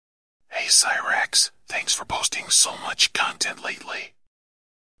Cyraxx, thanks for posting so much content lately.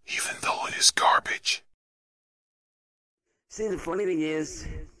 Even though it is garbage. See, the funny thing is,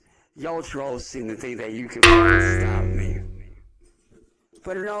 y'all trolls seem to think that you can fucking stop me.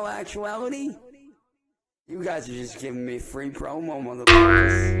 But in all actuality, you guys are just giving me free promo,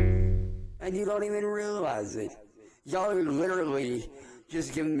 motherfuckers. And you don't even realize it. Y'all are literally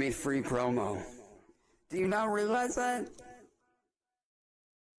just giving me free promo. Do you not realize that?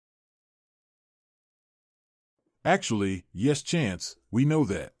 Actually, yes, Chance, we know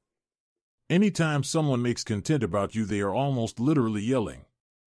that. Anytime someone makes content about you, they are almost literally yelling,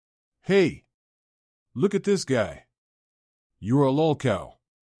 "Hey, look at this guy. You're a lolcow."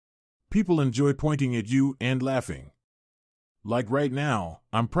 People enjoy pointing at you and laughing. Like right now,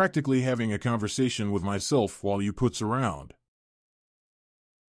 I'm practically having a conversation with myself while you putz around.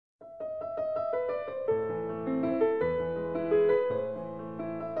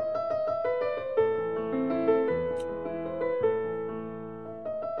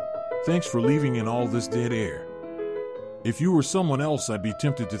 Thanks for leaving in all this dead air. If you were someone else, I'd be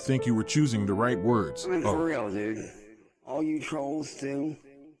tempted to think you were choosing the right words. I mean, for real, dude. All you trolls do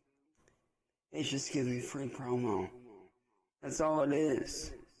is just give me free promo. That's all it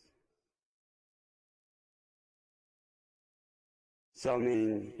is. So, I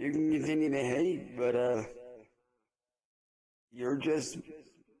mean, you can continue to hate, but, you're just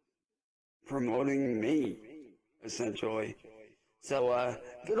promoting me, essentially. So,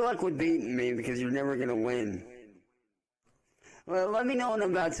 good luck with beating me, because you're never gonna win. Well, let me know in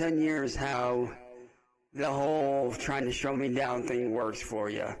about 10 years how the whole trying to show me down thing works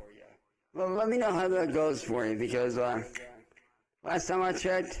for you. Well, let me know how that goes for you, because, last time I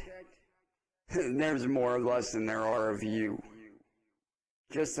checked, there's more of us than there are of you.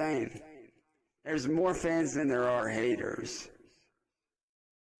 Just saying. There's more fans than there are haters.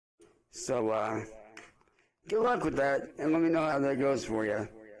 So, good luck with that, and let me know how that goes for you.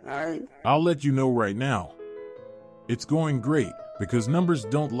 Alright? I'll let you know right now. It's going great, because numbers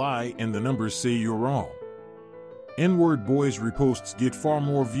don't lie and the numbers say you're wrong. N-word boys reposts get far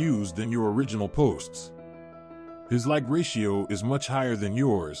more views than your original posts. His like ratio is much higher than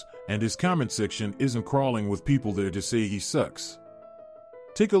yours, and his comment section isn't crawling with people there to say he sucks.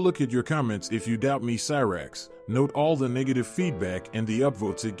 Take a look at your comments if you doubt me, Cyraxx. Note all the negative feedback and the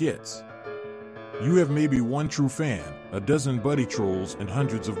upvotes it gets. You have maybe one true fan, a dozen buddy trolls, and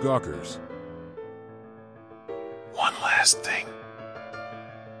hundreds of gawkers. One last thing.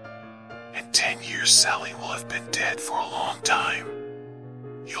 In 10 years, Sally will have been dead for a long time.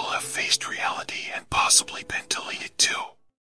 You'll have faced reality and possibly been deleted too.